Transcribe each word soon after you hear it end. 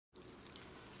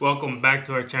Welcome back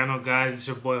to our channel, guys. It's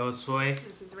your boy Josue.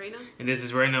 This is Reyna. And this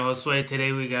is Reyna Josue.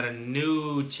 Today we got a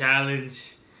new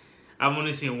challenge. I've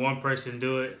only seen one person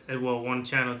do it, well, one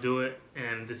channel do it,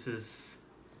 and this is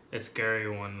a scary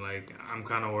one. Like, I'm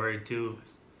kind of worried too,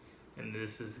 and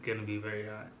this is gonna be very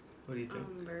hot. What do you think?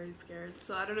 I'm very scared.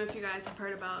 So I don't know if you guys have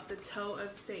heard about the toe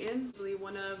of Satan.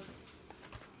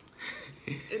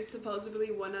 It's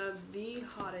supposedly one of the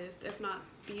hottest, if not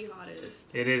the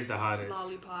hottest. It is the hottest.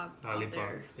 Lollipop out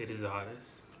there. It is the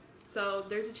hottest. So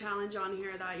there's a challenge on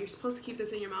here that you're supposed to keep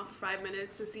this in your mouth for 5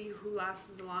 minutes to see who lasts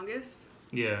the longest.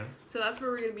 Yeah. So that's what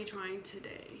we're gonna be trying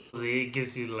today. It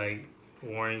gives you like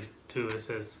warnings too. It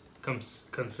says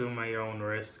consume at your own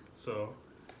risk. So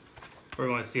we're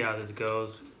gonna see how this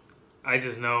goes. I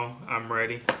just know I'm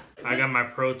ready. I got my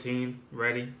protein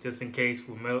ready just in case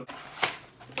with milk.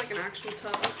 It's like an actual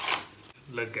toe.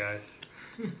 Look, guys.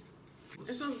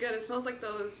 It smells good. It smells like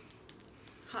those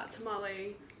hot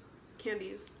tamale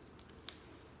candies.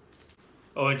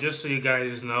 Oh, and just so you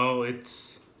guys know,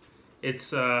 it's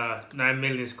 9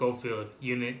 million Scoville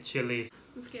unit chili.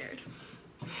 I'm scared.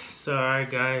 So, alright,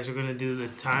 guys, we're gonna do the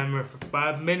timer for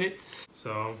 5 minutes.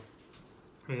 So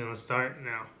we're gonna start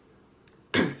now.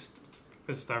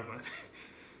 Let's start one.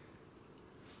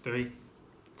 3,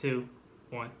 2,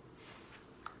 1.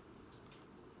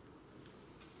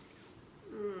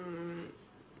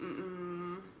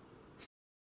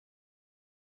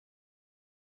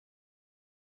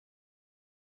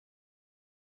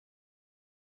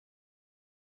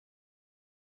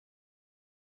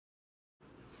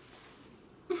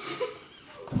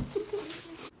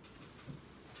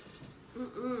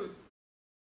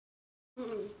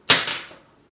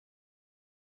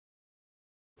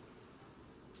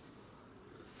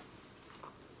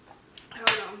 I don't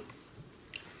know.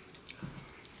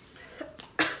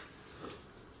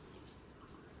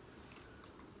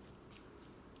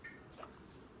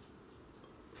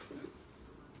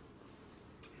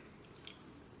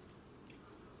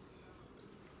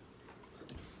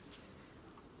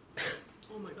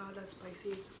 Oh my god, that's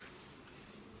spicy.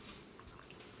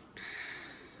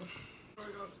 Oh my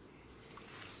god.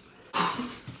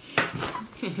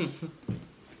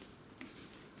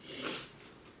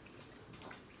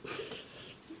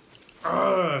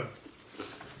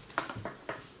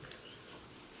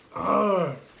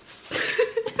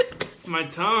 My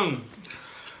tongue.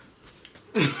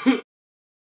 Oh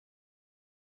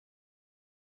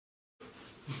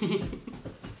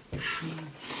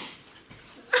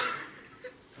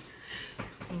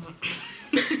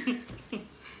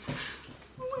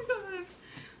my god.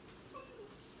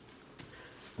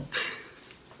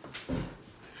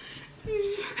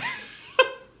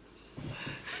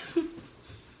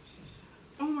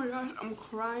 Oh my gosh, I'm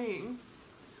crying.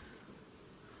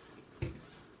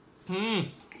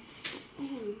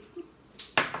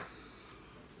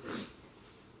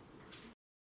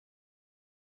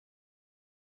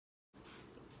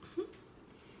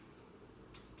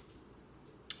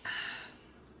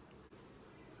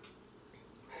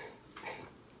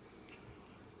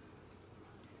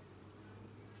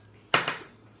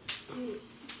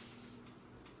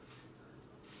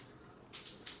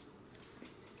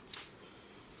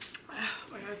 Oh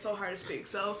my god, it's so hard to speak,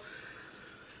 so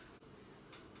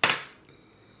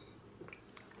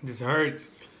This hurts.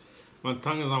 My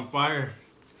tongue is on fire.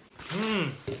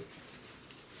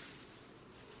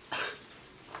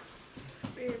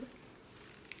 babe.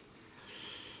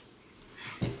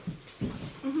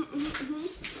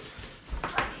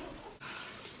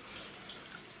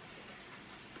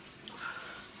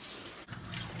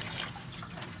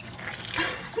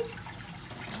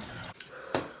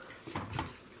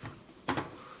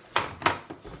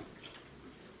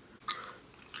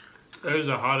 That is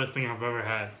the hottest thing I've ever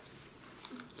had.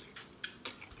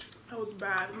 That was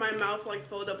bad. My mouth like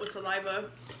filled up with saliva.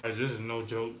 Guys, this is no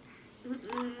joke.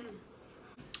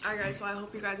 Alright guys, so I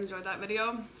hope you guys enjoyed that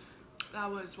video.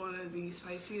 That was one of the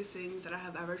spiciest things that I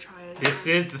have ever tried. This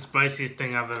is the spiciest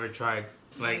thing I've ever tried.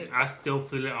 Like, I still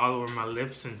feel it all over my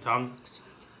lips and tongue.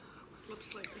 My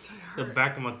lips like The hurt.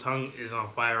 back of my tongue is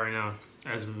on fire right now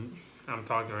as I'm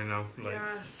talking right now. Like,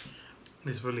 Yes.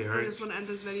 this really I hurts. just want to end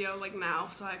this video like now,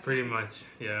 so I can. Pretty much,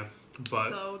 yeah. But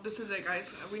So this is it,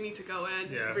 guys. We need to go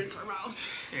in, Yeah. rinse our mouths.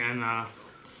 and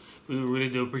we really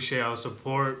do appreciate our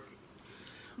support.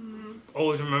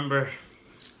 Always remember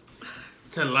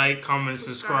to like, comment,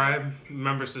 subscribe.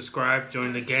 Remember, subscribe,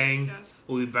 join the gang. Yes.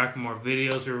 We'll be back with more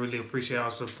videos. We really appreciate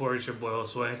our support. It's your boy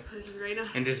Josue. This is Reyna.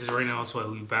 And this is Reyna Josue.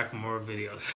 We'll be back with more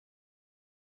videos.